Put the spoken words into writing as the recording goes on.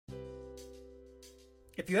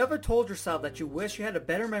If you ever told yourself that you wish you had a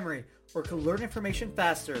better memory or could learn information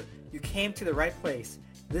faster, you came to the right place.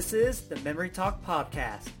 This is the Memory Talk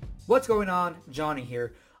Podcast. What's going on? Johnny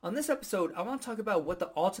here. On this episode, I want to talk about what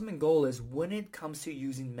the ultimate goal is when it comes to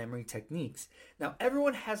using memory techniques. Now,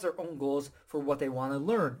 everyone has their own goals for what they want to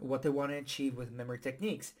learn, what they want to achieve with memory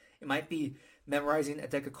techniques. It might be memorizing a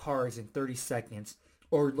deck of cards in 30 seconds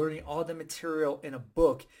or learning all the material in a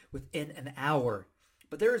book within an hour.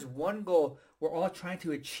 But there is one goal we're all trying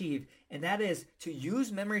to achieve, and that is to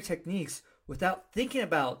use memory techniques without thinking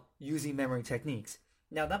about using memory techniques.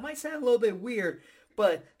 Now, that might sound a little bit weird,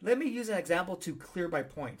 but let me use an example to clear my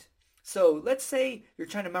point. So let's say you're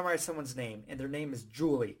trying to memorize someone's name, and their name is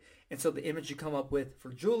Julie. And so the image you come up with for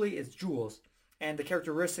Julie is jewels. And the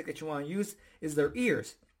characteristic that you want to use is their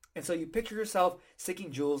ears. And so you picture yourself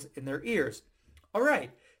sticking jewels in their ears. All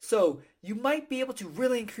right, so you might be able to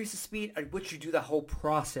really increase the speed at which you do the whole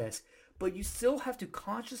process, but you still have to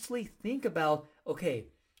consciously think about, okay,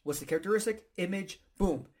 what's the characteristic, image,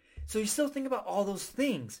 boom. So you still think about all those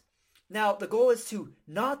things. Now, the goal is to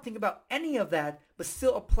not think about any of that, but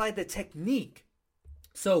still apply the technique.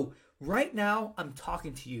 So right now, I'm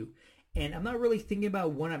talking to you, and I'm not really thinking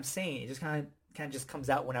about what I'm saying. It just kind of just comes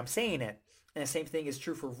out when I'm saying it. And the same thing is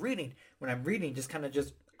true for reading. When I'm reading,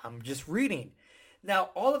 I'm just reading.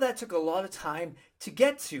 Now, all of that took a lot of time to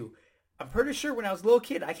get to. I'm pretty sure when I was a little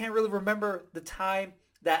kid, I can't really remember the time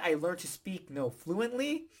that I learned to speak,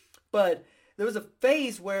 fluently. But there was a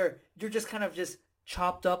phase where you're just kind of just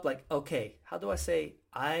chopped up like, okay, how do I say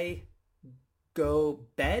I go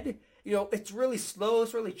bed? It's really slow,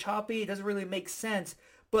 it's really choppy, it doesn't really make sense.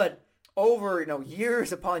 But over,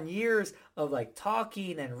 years upon years of like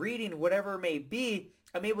talking and reading, whatever it may be,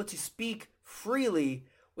 I'm able to speak freely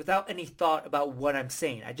without any thought about what I'm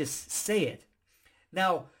saying. I just say it.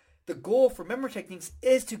 Now, the goal for memory techniques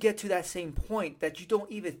is to get to that same point that you don't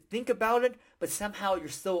even think about it, but somehow you're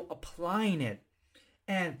still applying it.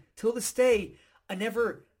 And till this day, I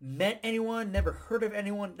never met anyone, never heard of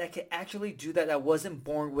anyone that could actually do that wasn't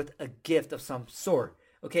born with a gift of some sort.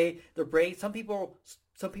 Okay? Their brain, some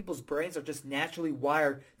people's brains are just naturally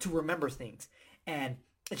wired to remember things. And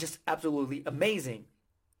it's just absolutely amazing.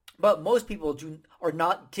 But most people are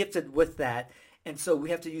not gifted with that. And so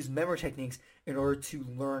we have to use memory techniques in order to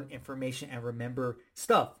learn information and remember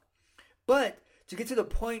stuff. But to get to the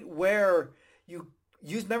point where you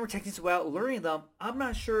use memory techniques without learning them, I'm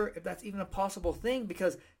not sure if that's even a possible thing,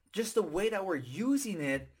 because just the way that we're using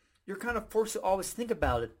it, you're kind of forced to always think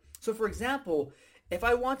about it. So for example, if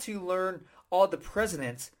I want to learn all the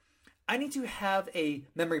presidents, I need to have a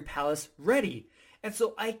memory palace ready. And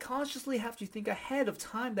so I consciously have to think ahead of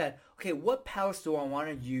time that, okay, what palace do I want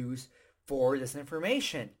to use for this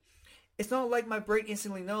information? It's not like my brain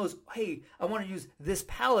instantly knows, hey, I want to use this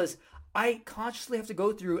palace. I consciously have to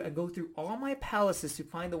go through all my palaces to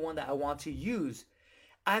find the one that I want to use.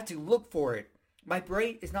 I have to look for it. My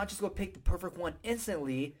brain is not just going to pick the perfect one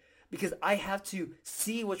instantly, because I have to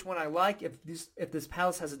see which one I like, if this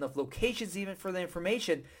palace has enough locations even for the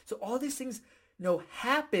information. So all these things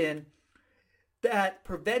happen that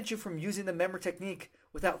prevent you from using the memory technique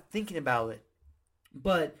without thinking about it.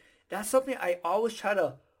 But that's something I always try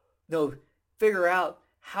to figure out.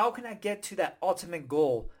 How can I get to that ultimate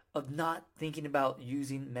goal of not thinking about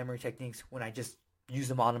using memory techniques when I just use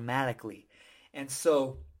them automatically? And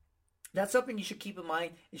so that's something you should keep in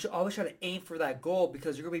mind. You should always try to aim for that goal,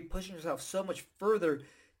 because you're going to be pushing yourself so much further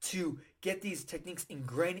to get these techniques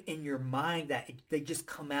ingrained in your mind that they just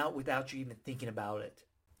come out without you even thinking about it.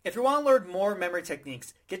 If you want to learn more memory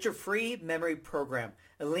techniques, get your free memory program.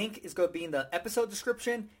 A link is going to be in the episode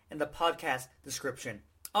description and the podcast description.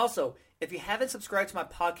 Also, if you haven't subscribed to my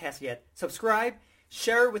podcast yet, subscribe,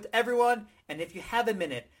 share it with everyone, and if you have a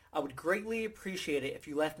minute, I would greatly appreciate it if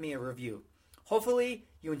you left me a review. Hopefully,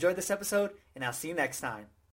 you enjoyed this episode, and I'll see you next time.